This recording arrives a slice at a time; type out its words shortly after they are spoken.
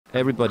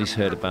Everybody's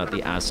heard about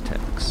the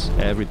Aztecs.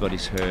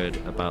 Everybody's heard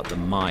about the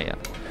Maya.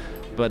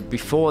 But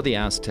before the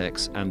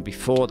Aztecs and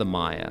before the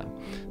Maya,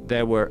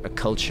 there were a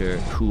culture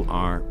who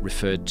are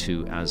referred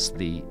to as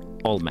the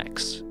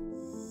Olmecs.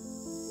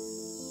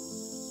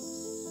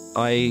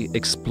 I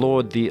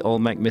explored the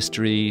Olmec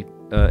mystery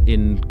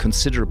in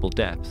considerable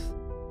depth.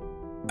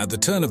 At the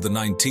turn of the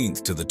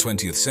 19th to the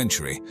 20th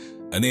century,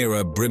 an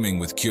era brimming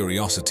with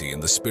curiosity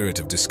and the spirit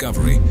of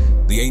discovery,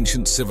 the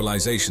ancient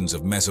civilizations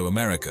of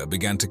Mesoamerica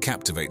began to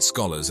captivate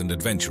scholars and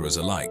adventurers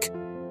alike.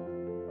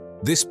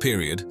 This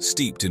period,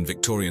 steeped in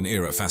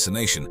Victorian-era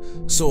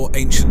fascination, saw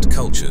ancient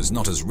cultures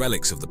not as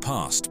relics of the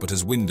past, but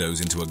as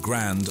windows into a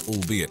grand,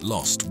 albeit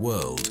lost,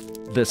 world.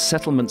 The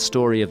settlement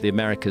story of the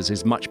Americas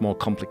is much more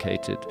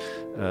complicated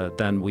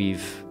than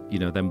we've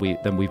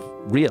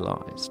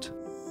realized.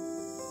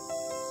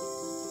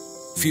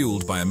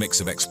 Fueled by a mix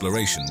of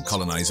exploration,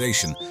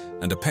 colonization,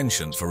 and a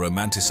penchant for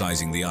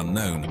romanticizing the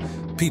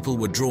unknown, people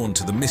were drawn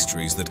to the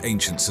mysteries that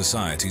ancient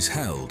societies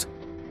held.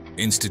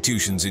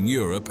 Institutions in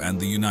Europe and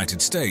the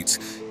United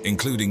States,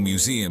 including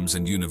museums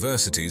and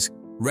universities,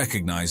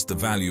 recognized the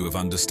value of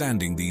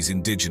understanding these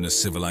indigenous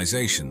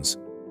civilizations.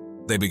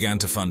 They began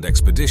to fund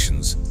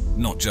expeditions,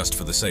 not just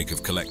for the sake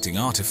of collecting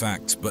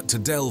artifacts, but to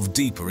delve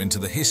deeper into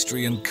the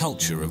history and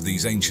culture of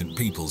these ancient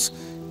peoples.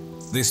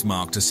 This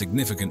marked a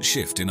significant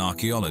shift in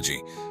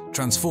archaeology,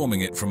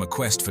 transforming it from a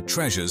quest for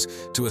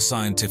treasures to a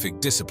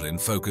scientific discipline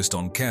focused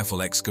on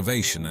careful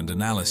excavation and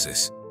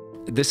analysis.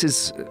 This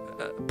is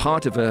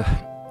part of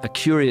a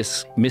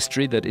curious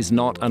mystery that is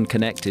not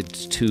unconnected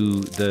to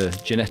the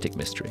genetic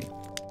mystery.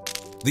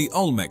 The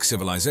Olmec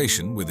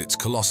civilization, with its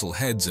colossal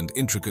heads and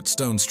intricate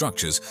stone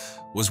structures,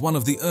 was one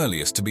of the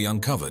earliest to be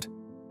uncovered.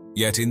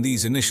 Yet in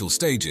these initial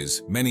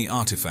stages, many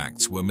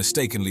artifacts were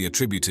mistakenly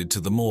attributed to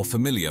the more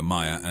familiar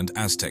Maya and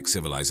Aztec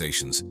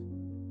civilizations.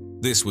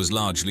 This was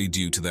largely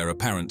due to their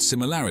apparent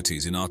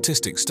similarities in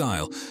artistic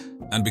style,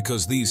 and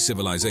because these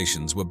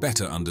civilizations were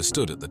better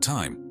understood at the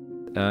time.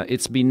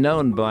 It's been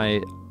known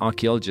by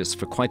archaeologists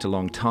for quite a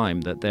long time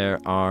that there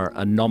are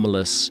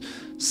anomalous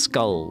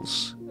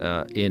skulls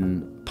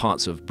in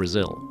parts of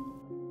Brazil.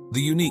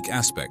 The unique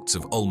aspects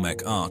of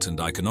Olmec art and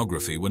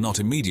iconography were not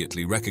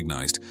immediately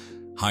recognized,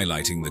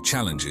 highlighting the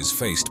challenges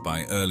faced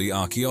by early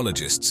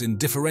archaeologists in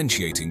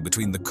differentiating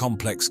between the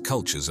complex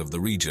cultures of the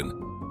region.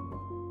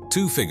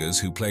 Two figures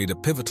who played a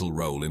pivotal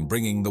role in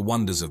bringing the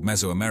wonders of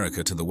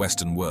Mesoamerica to the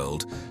Western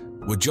world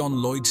were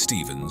John Lloyd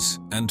Stephens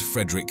and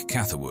Frederick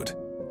Catherwood.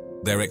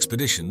 Their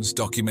expeditions,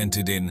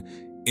 documented in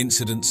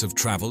Incidents of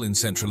Travel in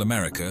Central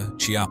America,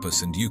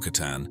 Chiapas and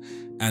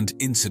Yucatan, and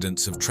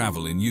Incidents of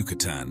Travel in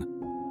Yucatan,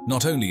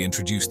 not only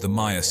introduced the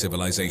Maya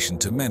civilization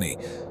to many,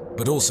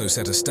 but also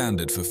set a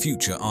standard for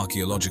future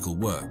archaeological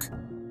work.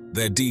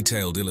 Their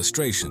detailed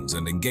illustrations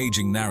and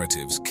engaging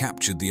narratives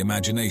captured the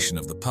imagination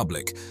of the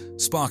public,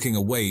 sparking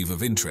a wave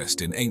of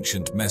interest in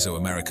ancient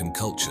Mesoamerican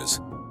cultures.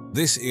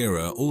 This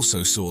era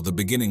also saw the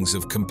beginnings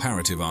of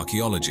comparative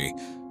archaeology,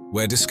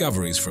 where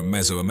discoveries from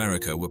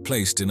Mesoamerica were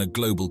placed in a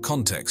global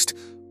context,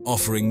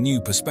 offering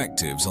new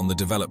perspectives on the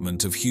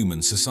development of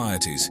human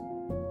societies.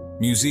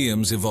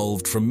 Museums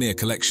evolved from mere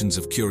collections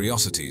of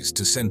curiosities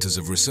to centers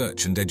of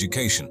research and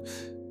education,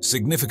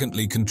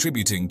 significantly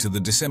contributing to the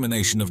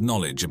dissemination of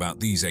knowledge about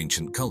these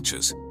ancient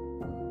cultures.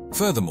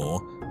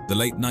 Furthermore, the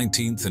late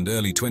 19th and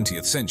early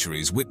 20th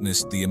centuries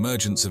witnessed the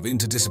emergence of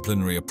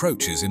interdisciplinary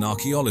approaches in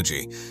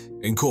archaeology,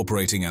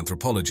 incorporating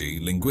anthropology,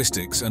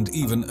 linguistics, and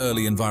even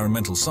early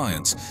environmental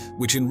science,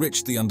 which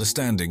enriched the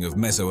understanding of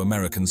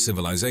Mesoamerican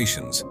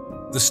civilizations.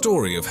 The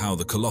story of how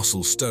the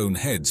colossal stone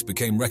heads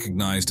became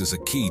recognized as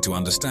a key to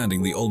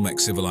understanding the Olmec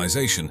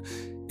civilization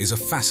is a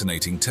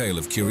fascinating tale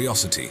of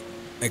curiosity,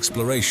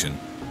 exploration,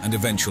 and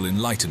eventual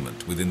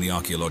enlightenment within the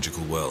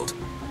archaeological world.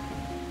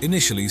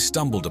 Initially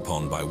stumbled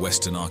upon by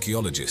Western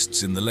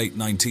archaeologists in the late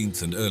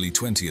 19th and early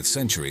 20th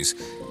centuries,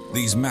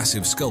 these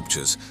massive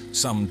sculptures,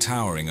 some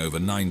towering over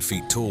 9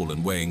 feet tall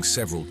and weighing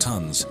several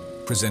tons,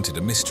 presented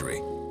a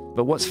mystery.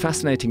 But what's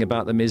fascinating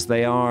about them is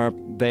they are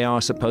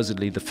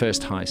supposedly the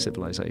first high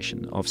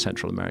civilization of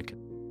Central America.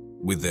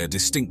 With their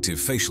distinctive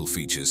facial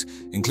features,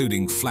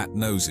 including flat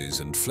noses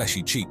and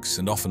fleshy cheeks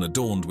and often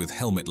adorned with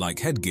helmet-like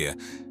headgear,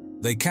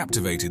 they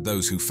captivated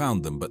those who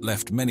found them but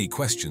left many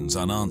questions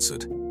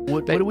unanswered.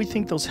 What do we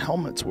think those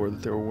helmets were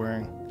that they were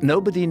wearing?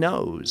 Nobody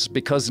knows,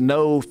 because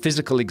no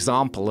physical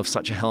example of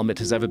such a helmet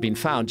has ever been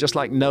found, just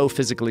like no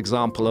physical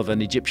example of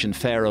an Egyptian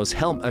pharaoh's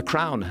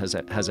crown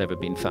has ever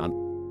been found.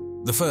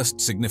 The first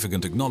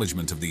significant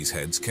acknowledgement of these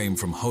heads came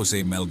from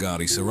José Melgar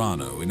y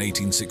Serrano in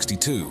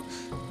 1862,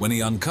 when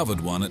he uncovered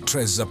one at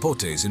Tres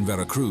Zapotes in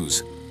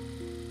Veracruz.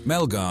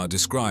 Melgar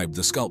described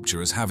the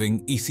sculpture as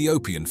having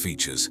Ethiopian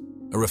features,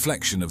 a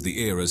reflection of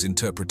the era's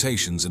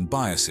interpretations and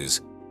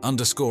biases,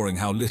 underscoring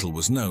how little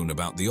was known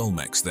about the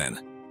Olmecs then.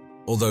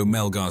 Although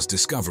Melgar's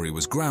discovery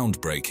was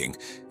groundbreaking,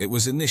 it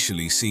was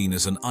initially seen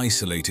as an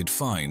isolated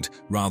find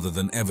rather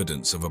than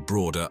evidence of a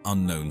broader,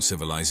 unknown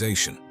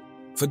civilization.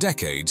 For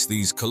decades,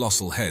 these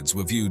colossal heads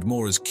were viewed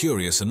more as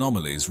curious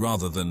anomalies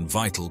rather than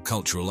vital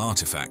cultural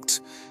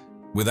artifacts.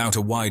 Without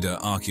a wider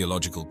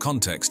archaeological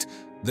context,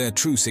 their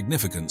true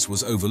significance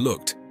was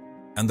overlooked,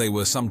 and they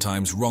were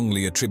sometimes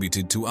wrongly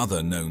attributed to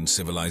other known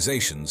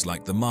civilizations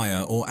like the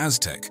Maya or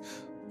Aztec,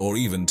 or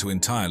even to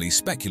entirely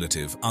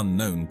speculative,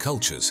 unknown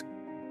cultures.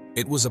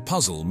 It was a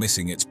puzzle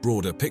missing its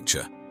broader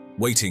picture,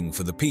 waiting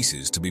for the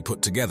pieces to be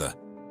put together.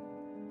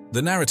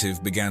 The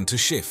narrative began to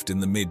shift in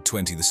the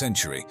mid-20th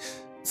century,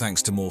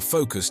 thanks to more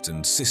focused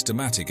and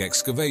systematic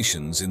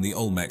excavations in the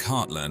Olmec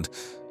heartland,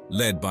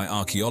 led by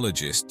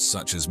archaeologists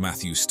such as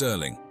Matthew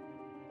Stirling.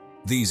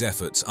 These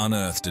efforts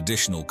unearthed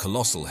additional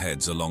colossal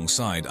heads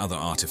alongside other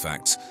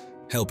artifacts,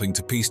 helping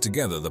to piece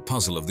together the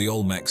puzzle of the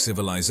Olmec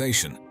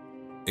civilization.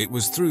 It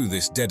was through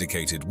this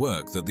dedicated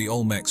work that the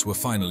Olmecs were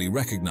finally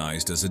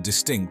recognized as a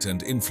distinct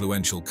and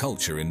influential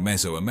culture in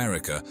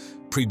Mesoamerica,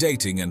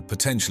 predating and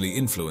potentially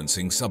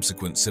influencing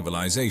subsequent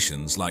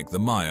civilizations like the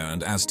Maya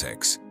and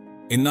Aztecs.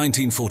 In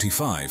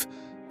 1945,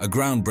 a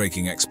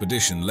groundbreaking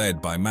expedition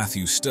led by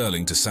Matthew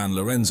Stirling to San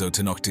Lorenzo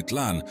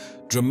Tenochtitlan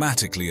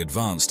dramatically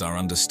advanced our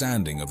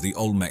understanding of the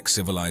Olmec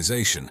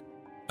civilization,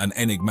 an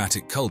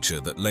enigmatic culture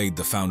that laid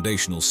the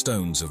foundational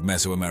stones of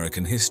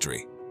Mesoamerican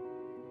history.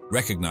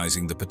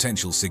 Recognizing the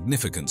potential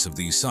significance of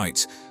these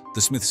sites,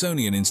 the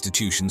Smithsonian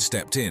Institution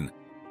stepped in,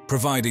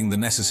 providing the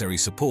necessary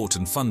support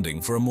and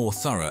funding for a more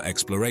thorough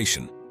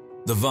exploration.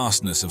 The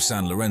vastness of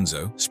San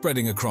Lorenzo,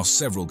 spreading across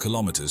several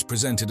kilometers,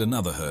 presented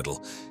another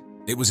hurdle.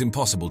 It was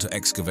impossible to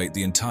excavate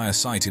the entire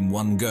site in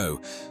one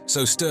go,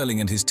 so Stirling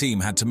and his team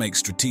had to make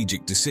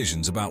strategic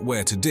decisions about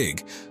where to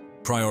dig,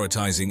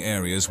 prioritizing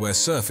areas where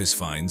surface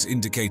finds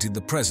indicated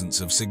the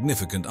presence of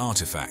significant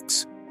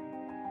artifacts.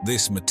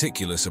 This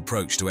meticulous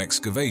approach to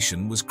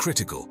excavation was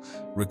critical,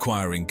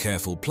 requiring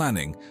careful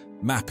planning,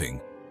 mapping,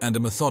 and a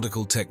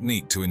methodical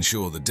technique to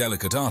ensure the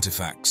delicate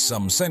artifacts,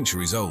 some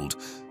centuries old,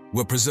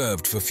 were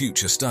preserved for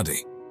future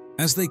study.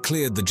 As they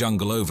cleared the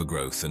jungle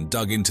overgrowth and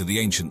dug into the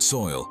ancient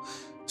soil,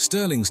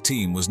 Stirling's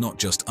team was not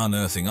just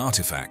unearthing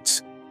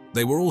artifacts,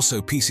 they were also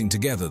piecing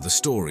together the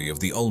story of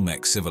the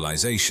Olmec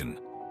civilization.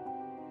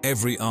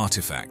 Every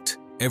artifact,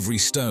 every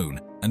stone,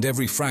 and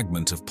every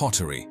fragment of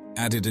pottery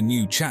added a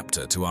new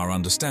chapter to our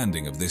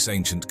understanding of this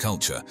ancient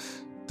culture.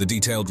 The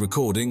detailed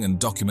recording and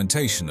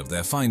documentation of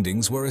their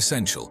findings were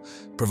essential,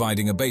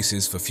 providing a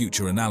basis for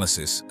future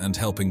analysis and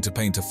helping to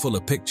paint a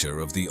fuller picture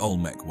of the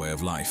Olmec way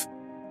of life.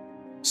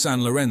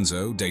 San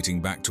Lorenzo,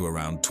 dating back to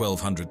around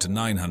 1200 to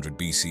 900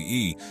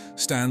 BCE,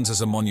 stands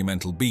as a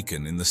monumental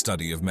beacon in the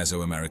study of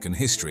Mesoamerican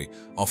history,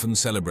 often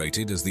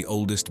celebrated as the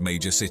oldest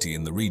major city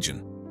in the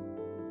region.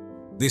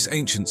 This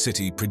ancient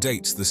city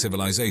predates the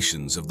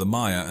civilizations of the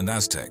Maya and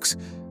Aztecs,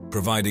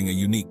 providing a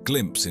unique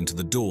glimpse into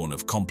the dawn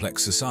of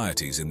complex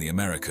societies in the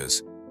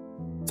Americas.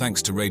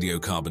 Thanks to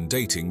radiocarbon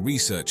dating,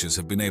 researchers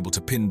have been able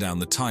to pin down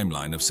the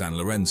timeline of San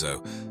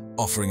Lorenzo,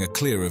 offering a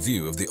clearer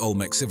view of the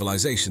Olmec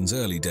civilization's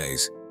early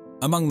days.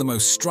 Among the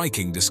most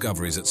striking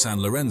discoveries at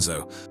San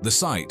Lorenzo, the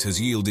site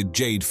has yielded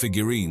jade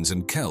figurines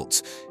and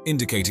celts,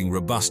 indicating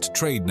robust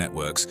trade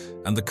networks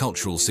and the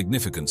cultural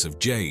significance of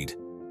jade.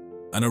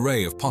 An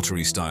array of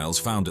pottery styles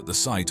found at the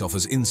site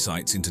offers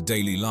insights into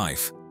daily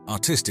life,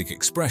 artistic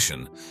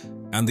expression,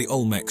 and the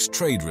Olmec's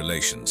trade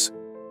relations.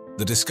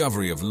 The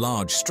discovery of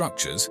large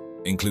structures,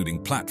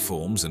 including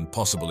platforms and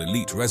possible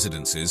elite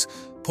residences,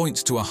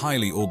 points to a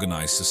highly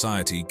organized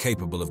society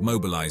capable of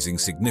mobilizing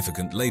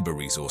significant labor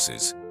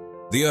resources.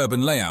 The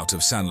urban layout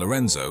of San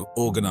Lorenzo,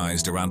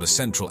 organized around a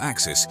central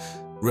axis,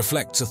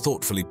 reflects a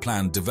thoughtfully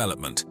planned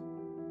development.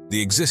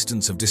 The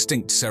existence of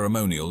distinct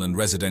ceremonial and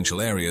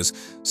residential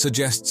areas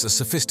suggests a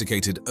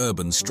sophisticated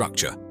urban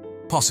structure,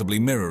 possibly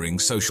mirroring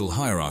social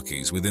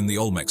hierarchies within the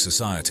Olmec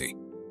society.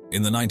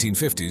 In the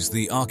 1950s,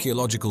 the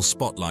archaeological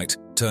spotlight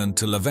turned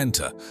to La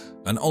Venta,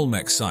 an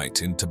Olmec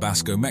site in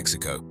Tabasco,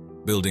 Mexico,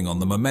 building on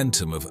the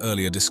momentum of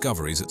earlier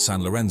discoveries at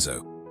San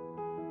Lorenzo.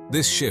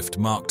 This shift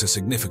marked a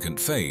significant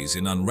phase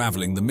in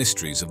unraveling the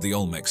mysteries of the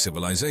Olmec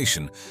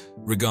civilization,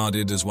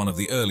 regarded as one of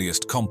the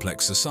earliest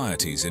complex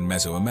societies in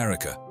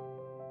Mesoamerica.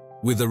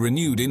 With a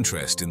renewed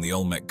interest in the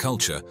Olmec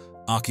culture,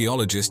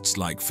 archaeologists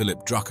like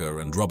Philip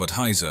Drucker and Robert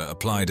Heiser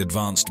applied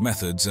advanced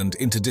methods and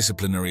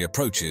interdisciplinary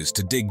approaches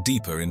to dig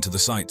deeper into the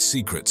site's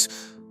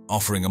secrets,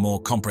 offering a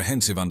more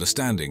comprehensive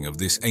understanding of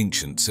this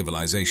ancient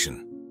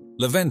civilization.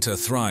 La Venta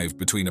thrived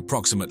between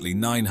approximately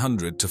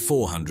 900 to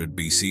 400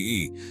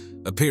 BCE,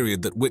 a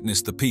period that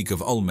witnessed the peak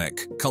of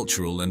Olmec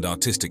cultural and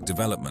artistic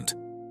development.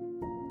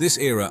 This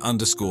era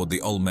underscored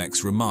the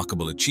Olmecs'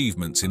 remarkable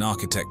achievements in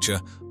architecture,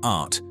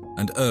 art,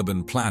 and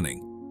urban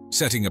planning,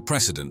 setting a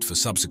precedent for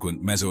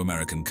subsequent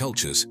Mesoamerican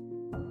cultures.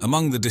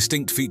 Among the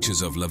distinct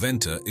features of La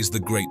Venta is the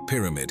Great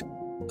Pyramid,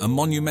 a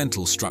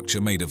monumental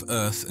structure made of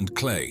earth and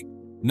clay,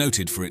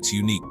 noted for its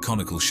unique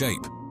conical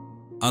shape.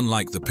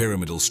 Unlike the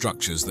pyramidal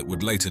structures that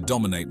would later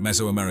dominate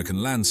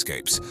Mesoamerican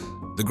landscapes,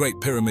 the Great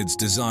Pyramid's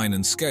design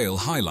and scale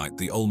highlight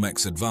the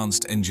Olmecs'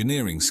 advanced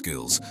engineering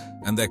skills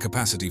and their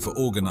capacity for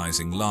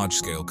organizing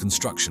large-scale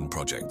construction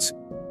projects.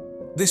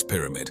 This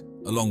pyramid,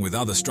 along with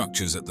other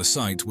structures at the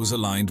site, was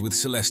aligned with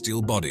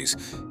celestial bodies,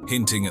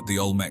 hinting at the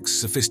Olmec's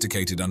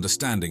sophisticated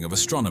understanding of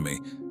astronomy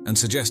and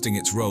suggesting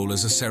its role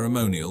as a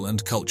ceremonial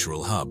and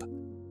cultural hub.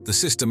 The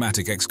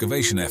systematic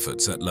excavation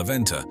efforts at La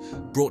Venta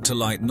brought to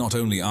light not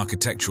only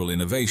architectural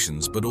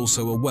innovations but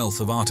also a wealth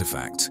of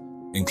artifacts,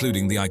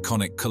 including the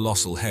iconic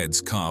colossal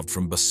heads carved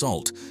from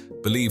basalt,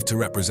 believed to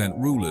represent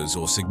rulers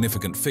or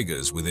significant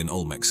figures within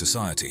Olmec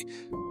society.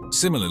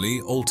 Similarly,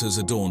 altars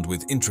adorned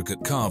with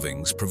intricate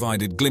carvings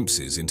provided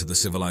glimpses into the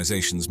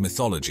civilization's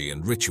mythology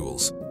and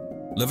rituals.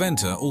 La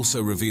Venta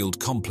also revealed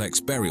complex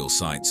burial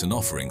sites and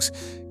offerings,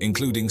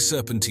 including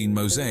serpentine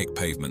mosaic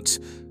pavements,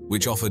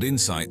 which offered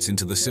insights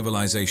into the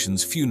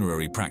civilization's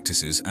funerary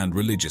practices and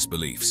religious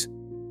beliefs.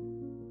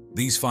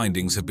 These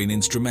findings have been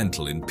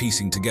instrumental in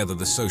piecing together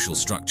the social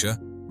structure,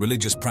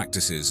 religious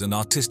practices, and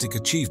artistic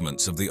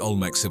achievements of the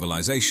Olmec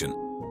civilization,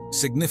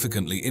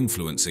 significantly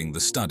influencing the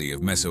study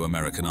of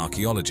Mesoamerican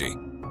archaeology.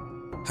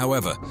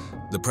 However,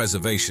 the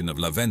preservation of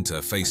La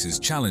Venta faces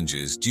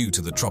challenges due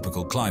to the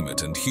tropical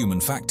climate and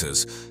human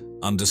factors,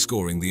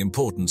 underscoring the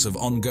importance of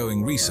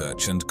ongoing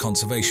research and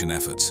conservation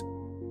efforts.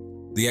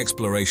 The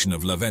exploration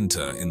of La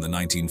Venta in the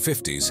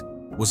 1950s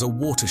was a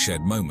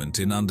watershed moment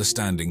in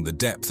understanding the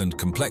depth and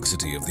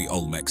complexity of the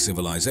Olmec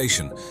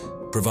civilization,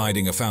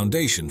 providing a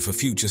foundation for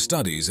future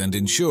studies and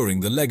ensuring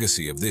the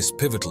legacy of this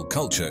pivotal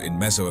culture in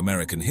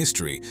Mesoamerican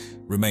history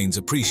remains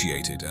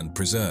appreciated and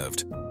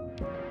preserved.